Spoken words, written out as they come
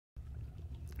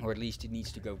or at least it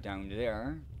needs to go down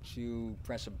there to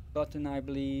press a button, I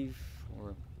believe,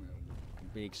 or a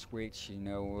big switch, you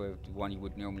know, the one you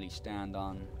would normally stand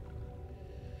on.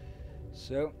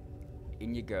 So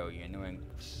in you go, you annoying.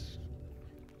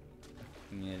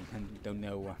 Yeah, don't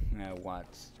know what.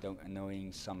 Don't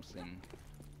annoying something.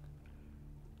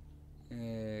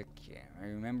 Okay, I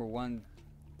remember one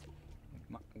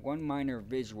minor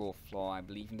visual flaw, I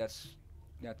believe, and that's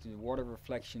that the water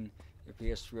reflection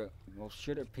appears through, well,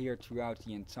 should appear throughout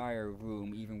the entire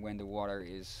room, even when the water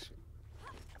is,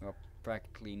 well,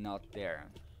 practically not there.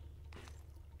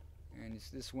 And is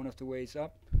this one of the ways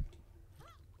up?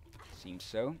 Seems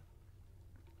so.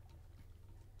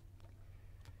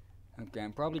 Okay,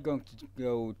 I'm probably going to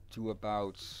go to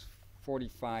about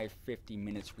 45-50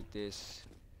 minutes with this,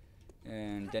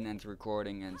 and then end the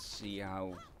recording and see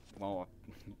how, well,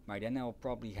 by then I'll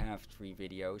probably have 3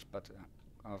 videos, but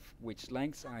of which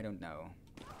lengths I don't know.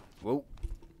 Whoa,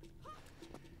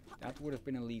 that would have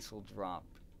been a lethal drop.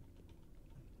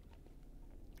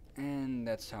 And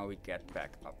that's how we get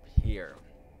back up here.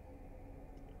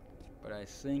 But I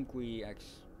think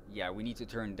yeah, we need to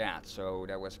turn that, so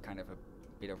that was kind of a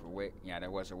bit of a yeah,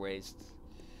 that was a waste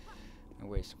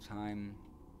of time.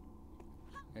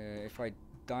 If I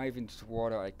dive into the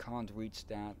water, I can't reach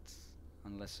that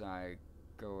unless I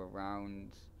go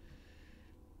around.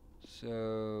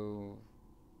 So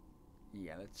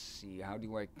yeah, let's see, how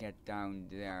do I get down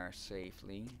there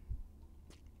safely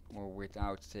or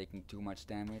without taking too much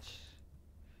damage?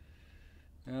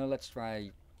 Let's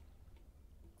try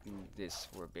this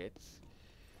for a bit.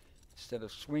 Instead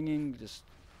of swinging, just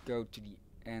go to the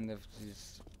end of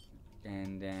this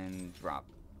and then drop.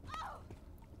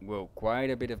 Whoa, quite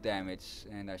a bit of damage,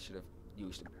 and I should have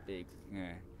used a big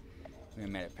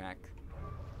meta pack.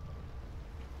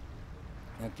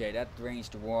 Okay, that drains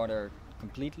the water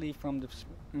completely from the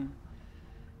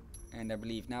and I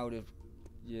believe now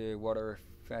the water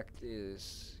effect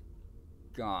is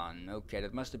gone. Okay,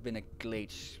 that must have been a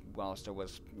glitch whilst I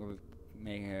was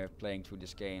playing through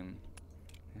this game.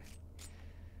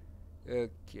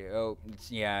 Okay, oh,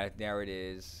 yeah, there it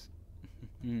is.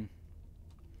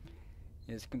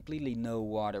 There's completely no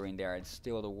water in there. It's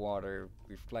still the water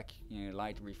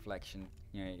light reflection,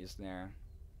 is there.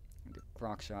 The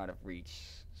croc's out of reach,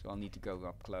 so I'll need to go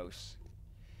up close.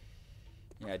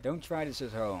 Yeah, don't try this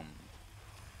at home.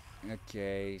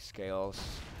 Okay,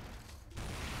 scales.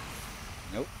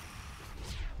 Nope.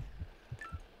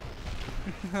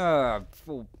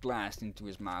 Full blast into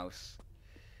his mouth.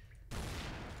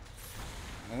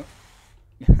 Oh.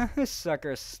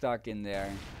 Sucker stuck in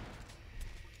there.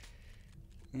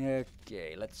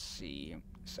 Okay, let's see.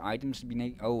 So items to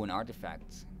be oh, an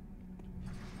artifact.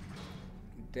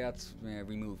 That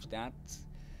removes that.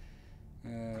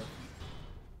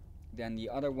 Then the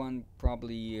other one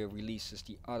probably releases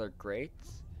the other crate.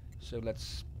 So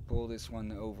let's pull this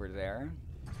one over there.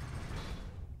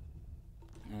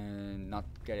 And not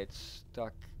get it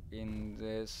stuck in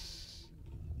this.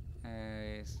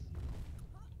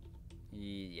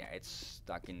 Yeah, it's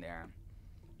stuck in there.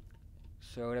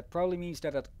 So that probably means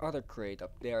that that other crate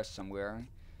up there somewhere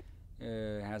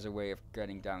has a way of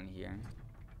getting down here.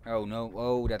 Oh no,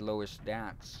 oh, that lowers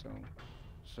that.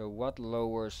 So what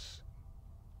lowers,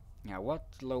 yeah, what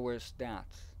lowers that?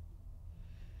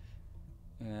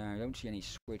 I don't see any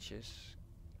switches.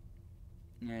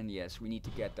 And yes, we need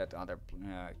to get that other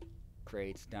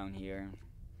crate down here.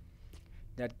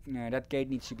 That gate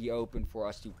needs to be open for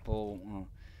us to pull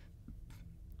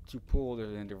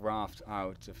the raft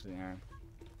out of there,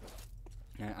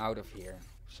 out of here.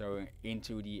 So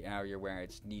into the area where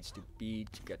it needs to be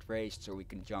to get raised, so we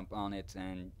can jump on it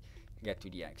and get to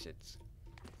the exit,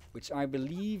 which I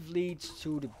believe leads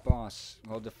to the boss,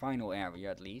 well, the final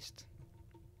area at least.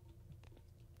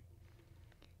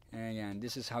 And yeah, and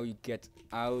this is how you get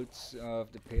out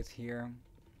of the pit here.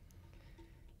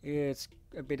 It's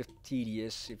a bit of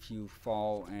tedious if you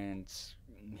fall and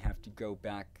have to go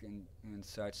back and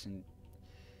such, and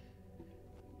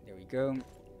there we go.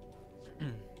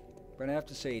 But I have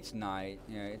to say it's nice.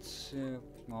 Yeah, it's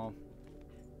well,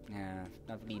 yeah,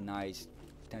 not really nice.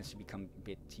 It tends to become a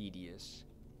bit tedious.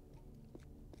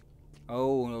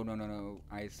 Oh no!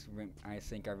 I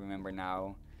think I remember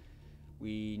now.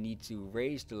 We need to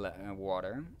raise the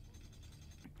water,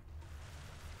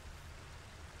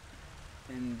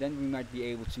 and then we might be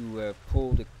able to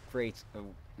pull the crate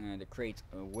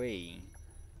away.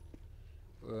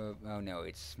 Oh no,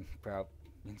 it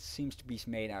seems to be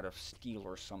made out of steel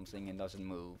or something and doesn't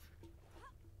move.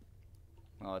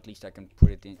 Well, at least I can put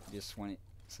it in this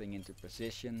thing into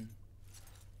position.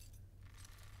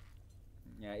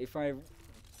 Yeah, if I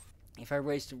If I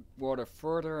raise the water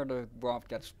further, the warp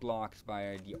gets blocked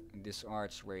by this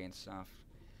archway and stuff.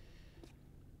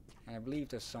 And I believe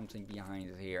there's something behind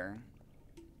it here.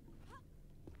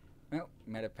 Oh,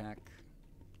 metapack.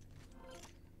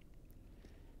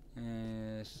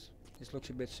 This looks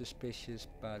a bit suspicious,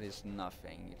 but it's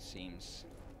nothing, it seems.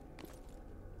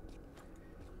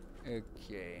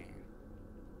 Okay.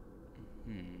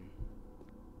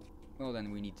 Well,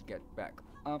 then we need to get back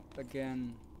up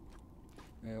again.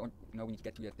 Or no, we need to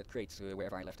get to that crate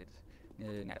wherever I left it.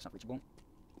 Nah, that's not reachable.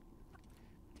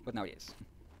 But now it is.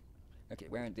 Okay,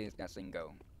 where did that thing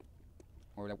go?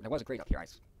 Or there was a crate up here,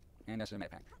 right? And there's a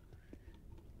metapack.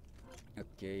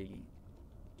 Okay.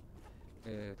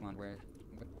 Come on, where?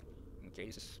 What? Okay,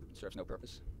 this serves no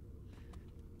purpose.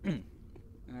 I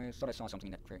thought I saw something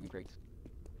in that crate.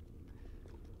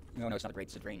 No, it's not a grate,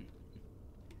 it's a drain.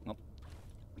 Well,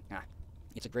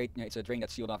 it's a grate. It's a drain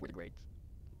that's sealed off with a grate.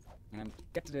 And I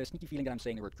get the sneaky feeling that I'm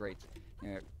saying the word grate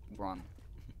wrong.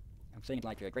 I'm saying it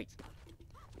like grate,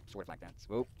 sort of like that.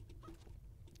 Whoa.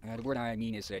 The word I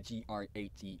mean is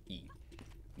G-R-A-T-E.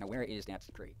 Now, where is that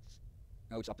grate?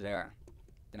 Oh, it's up there.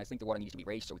 Then I think the water needs to be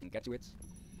raised so we can get to it.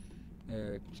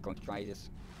 Just going to try this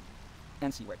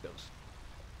and see where it goes.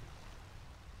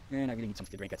 And I really need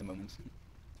something to drink at the moment.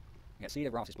 Yeah, see,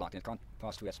 the raft is blocked and it can't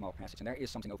pass through that small passage. And there is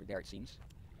something over there, it seems.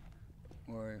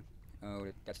 Or, oh,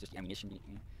 that's just the ammunition.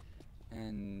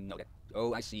 And no,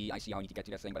 oh, I see how I need to get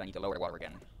to that thing, but I need to lower the water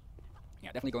again. Yeah,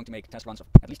 definitely going to make test runs of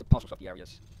at least the puzzles of the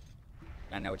areas.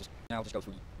 And now I'll just go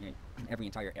through every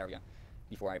entire area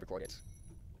before I record it.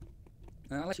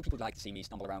 Unless you people would like to see me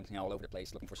stumble around all over the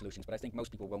place looking for solutions, but I think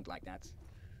most people won't like that.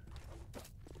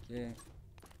 Okay.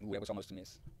 Ooh, that was almost a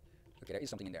miss. Okay, there is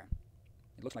something in there.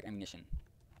 It looks like ammunition,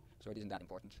 so it isn't that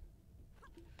important.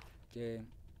 Okay.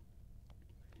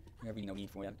 There's really no need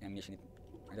for that ammunition.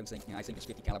 I don't think. I think it's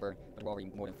 50 caliber, but we're already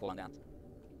more than full on that.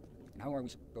 And how are we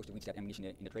supposed to reach that ammunition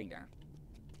in the drain there?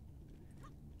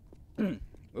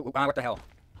 What the hell?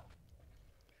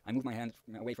 I move my hand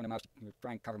away from the mouse to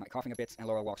try and cover my coughing a bit, and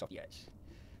Laura walks off the edge.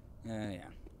 Yeah.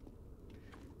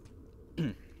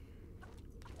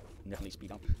 Definitely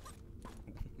speed up.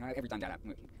 Every time that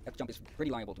happens, that jump is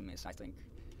pretty liable to miss, I think.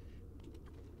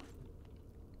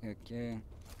 Okay.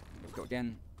 Let's go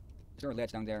again. Is there a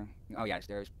ledge down there? Oh yes,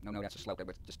 there's. No, that's a slope that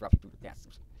would just drop you through the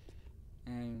depths.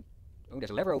 And oh, there's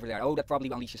a lever over there. Oh, that probably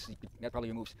unleashes. That probably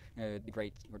removes the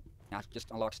grate, or just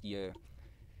unlocks the.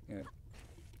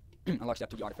 Unlocks that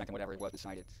to the artifact and whatever it was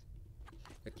beside it.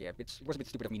 Okay, it was a bit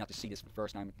stupid of me not to see this the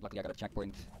first time. Luckily, I got a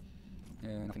checkpoint.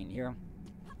 Nothing in here.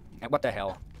 And what the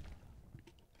hell?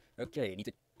 Okay, need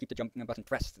to keep the jump button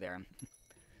pressed there.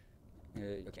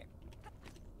 Okay.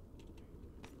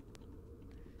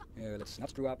 Let's not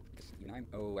screw up, because even I'm...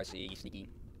 Oh, I see, sneaky.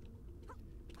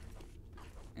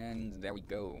 And there we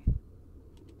go.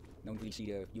 Don't really see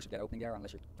the use of that opening there,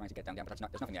 unless you're trying to get down there, but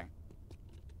there's nothing there.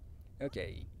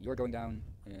 Okay, you're going down,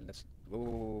 and let's...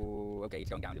 Whoa, okay, it's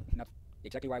going down. Not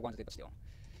exactly where I wanted it, but still.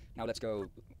 Now let's go...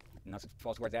 Not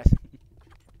fall towards that.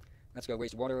 Let's go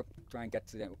raise the water, try and get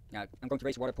to the... I'm going to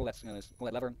raise the water, pull that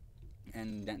lever,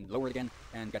 and then lower it again,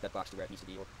 and get that box to where it needs to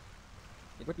be. Or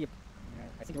it would be...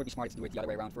 I think it would be smart to do it the other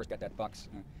way around. First get that box,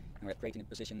 and create in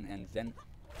position, and then...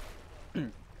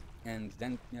 and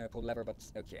then pull the lever, but...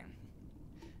 Okay.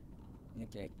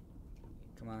 Okay.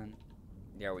 Come on.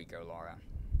 There we go, Laura.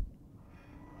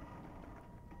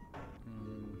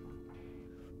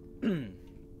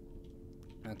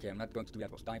 Okay, I'm not going to do that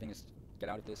while diving, just get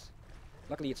out of this.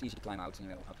 Luckily it's easy to climb out,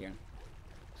 up here.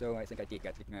 So I think I did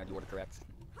get the order correct.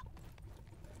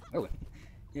 Oh,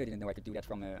 yeah, I didn't know I could do that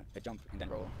from a jump and then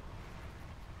roll.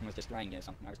 I was just trying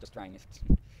something, I was just trying it.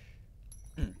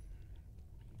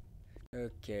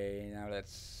 Okay, now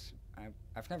let's...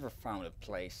 I've never found a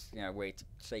place, way to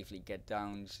safely get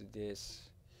down to this.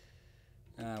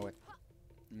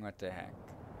 What the heck?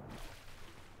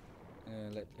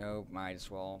 Oh, might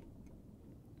as well.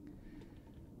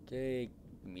 Okay,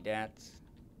 give me that.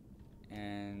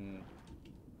 And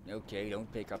okay, don't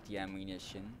pick up the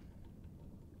ammunition.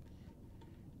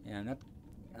 Yeah,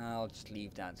 I'll just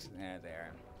leave that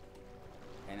there.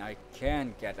 And I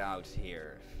can get out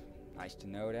here. Nice to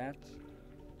know that.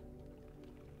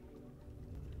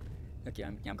 Okay,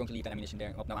 I'm going to leave that ammunition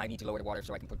there. Oh, no, I need to lower the water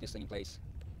so I can put this thing in place.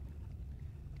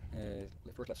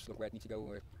 First, let's look where it needs to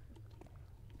go.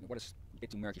 The water's a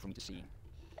bit too murky for me to see.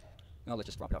 Well, let's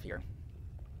just drop it off here.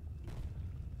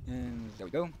 And there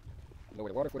we go. Lower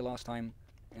the water for the last time.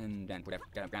 And then grab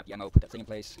the ammo, put that thing in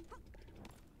place.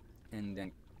 And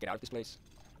then get out of this place.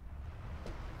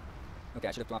 Okay,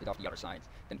 I should have dropped it off the other side.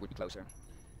 Then it would be closer.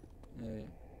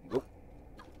 Oh.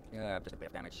 Just a bit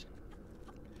of damage.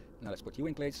 Now let's put you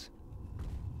in place.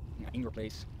 in your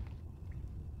place.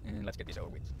 And let's get this over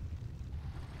with.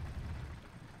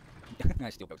 I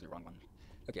still go to the wrong one.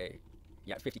 Okay.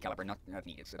 Yeah, 50 caliber, not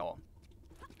needed at all.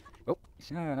 Oh,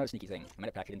 it's another sneaky thing.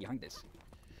 Medipack hidden behind this.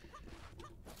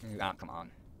 Come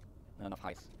on. Not enough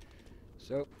height.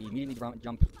 So, immediately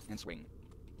jump and swing.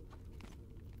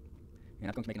 You're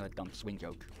not going to make another dumb swing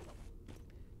joke.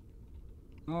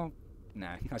 Oh,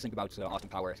 nah. I was thinking about Austin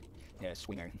Power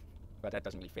Swinger. But that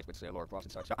doesn't really fit with Lara Croft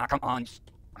and such. So, come on!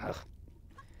 Ugh.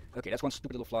 Okay, that's one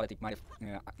stupid little flaw that they might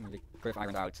have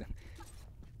ironed out.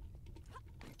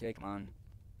 Okay, come on.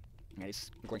 Yeah,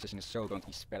 this recording session is so going to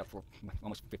be sped up for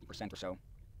almost 50% or so.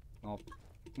 Well,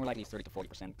 more likely 30 to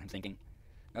 40%, I'm thinking.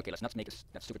 Okay, let's not make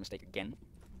that stupid mistake again.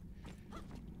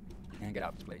 And get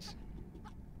out of this place.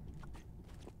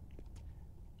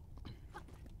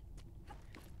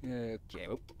 Okay,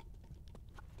 well.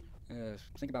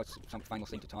 Think about some final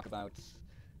thing to talk about.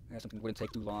 Something that wouldn't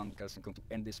take too long because I'm going to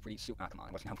end this pretty soon. Come on,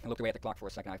 I looked away at the clock for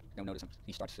a second. I don't notice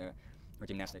he starts her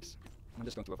gymnastics. I'm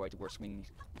just going to avoid the worst swing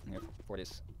for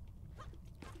this.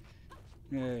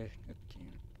 Okay.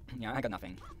 Yeah, I got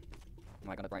nothing.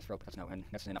 Well, I got a bright throat, but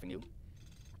that's nothing new.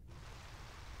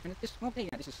 And this, well, yeah,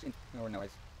 this is, or no,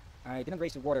 I didn't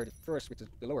raise the water first with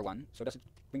the lower one, so does it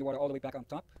bring the water all the way back on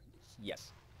top?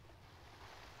 Yes.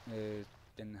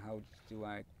 Then how do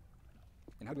I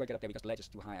get up there, because the ledge is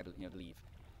too high, I believe.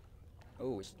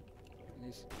 Oh, is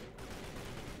this?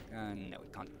 No,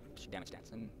 it can't damage that.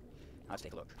 Then let's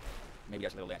take a look. Maybe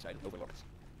there's a little ledge I overlooked,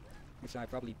 which I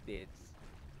probably did.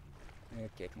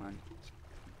 Okay, come on.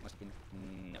 Must have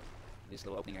been no. This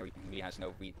little opening area really has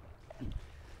no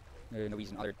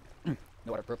reason other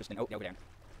no other purpose than over there.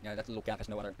 Yeah, that little gap has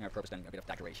no other purpose than a bit of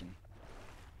decoration.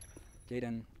 Okay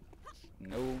then.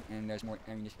 No, and there's more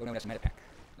ammunition. Oh no, that's a medipack.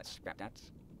 Let's grab that.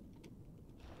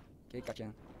 Okay, gotcha.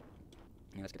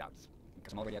 And let's get out.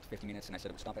 Because I'm already at 15 minutes and I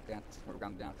said I would stop at that, or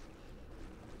around that.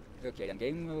 Okay then,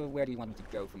 game, where do you want me to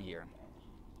go from here?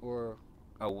 Or,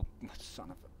 oh, son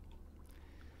of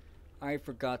a... I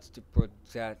forgot to put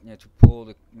that, to pull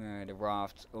the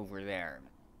raft over there.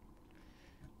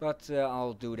 But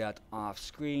I'll do that off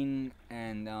screen,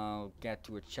 and I'll get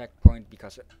to a checkpoint,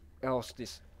 because else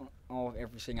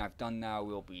everything I've done now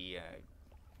will be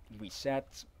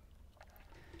reset.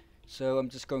 So I'm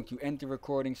just going to end the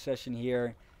recording session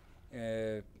here,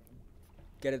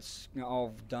 get it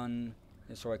all done,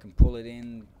 so I can pull it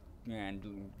in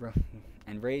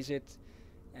and raise it,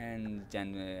 and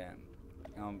then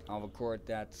I'll record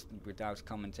that without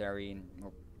commentary.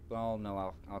 Or, well,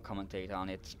 no, I'll commentate on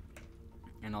it,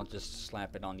 and I'll just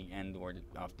slap it on the end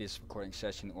of this recording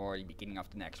session or the beginning of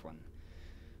the next one.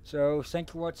 So thank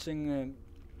you for watching.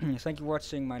 Thank you for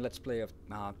watching my Let's Play of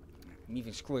I'm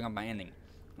even screwing up my ending.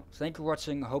 Thank you for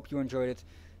watching. I hope you enjoyed it.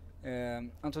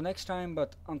 Until next time,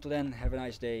 but until then, have a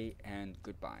nice day and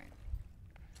goodbye.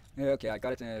 Okay, I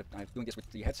got it. I'm doing this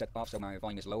with the headset off, so my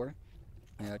volume is lower.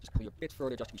 Just pull you a bit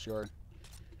further, just to be sure.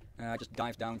 I just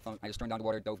dived down. I just turned down the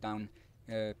water, dove down.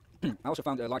 I also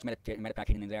found a large medipack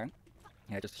hidden in there.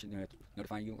 Just to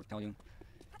notify you or tell you.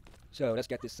 So let's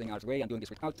get this thing out of the way. I'm doing this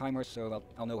without timers, so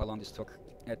I'll know how long this took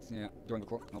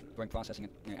during processing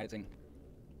and editing.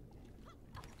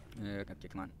 Okay,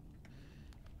 come on.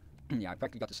 Yeah, I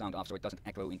practically got the sound off so it doesn't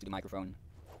echo into the microphone.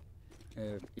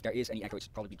 If there is any echo, it's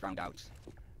probably drowned out.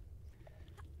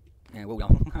 Well,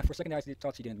 for a second I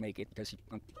thought he didn't make it, because he,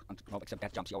 well, except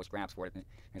that jump, he always grabs for it in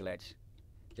the ledge.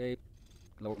 Okay,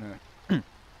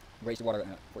 raise the water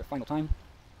for the final time,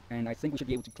 and I think we should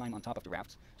be able to climb on top of the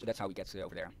raft, so that's how we get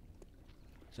over there.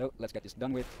 So, let's get this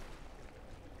done with.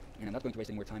 And I'm not going to waste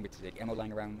any more time with the ammo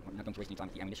lying around. I'm not going to waste any time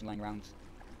with the ammunition lying around.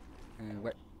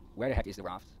 Where the heck is the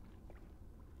raft?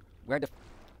 Where the...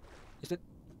 is it?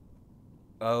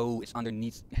 Oh, it's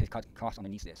underneath... it's caught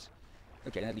underneath this.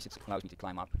 Okay, then at least it allows me to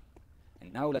climb up.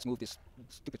 And now let's move this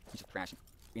stupid piece of trash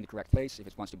in the correct place if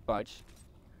it wants to budge.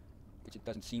 Which it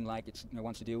doesn't seem like it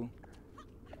wants to do.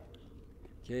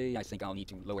 Okay, I think I'll need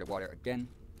to lower the water again.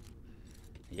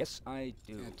 Yes, I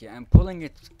do. Okay, I'm pulling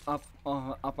it up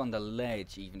on the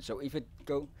ledge even. So if it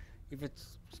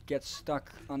gets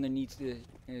stuck underneath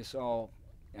this all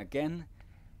again,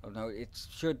 oh no, it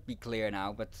should be clear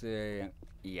now. But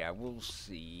yeah, we'll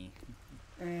see.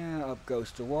 Up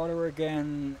goes the water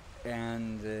again,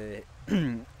 and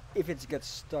if it gets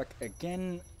stuck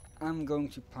again, I'm going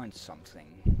to punch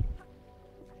something.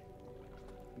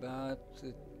 But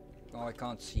oh, I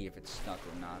can't see if it's stuck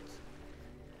or not.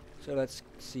 So let's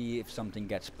see if something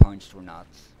gets punched or not.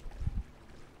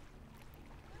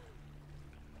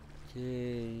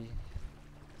 Okay.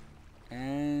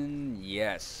 And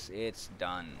yes, it's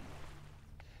done.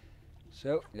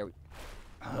 So there we...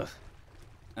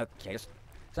 okay,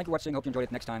 Thank you for watching. Hope you enjoyed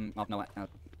it. Next time,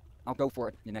 I'll go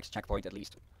for the next checkpoint at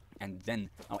least, and then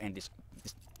I'll end this.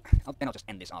 I'll just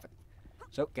end this off.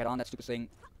 So get on that stupid thing,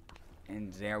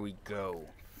 and there we go.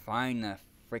 Fine,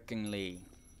 freakingly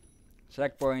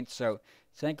checkpoint. So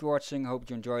thank you for watching. Hope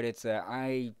you enjoyed it.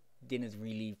 I didn't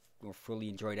really or fully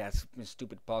enjoy that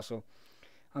stupid puzzle.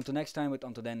 Until next time, but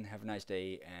until then, have a nice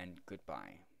day and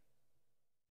goodbye.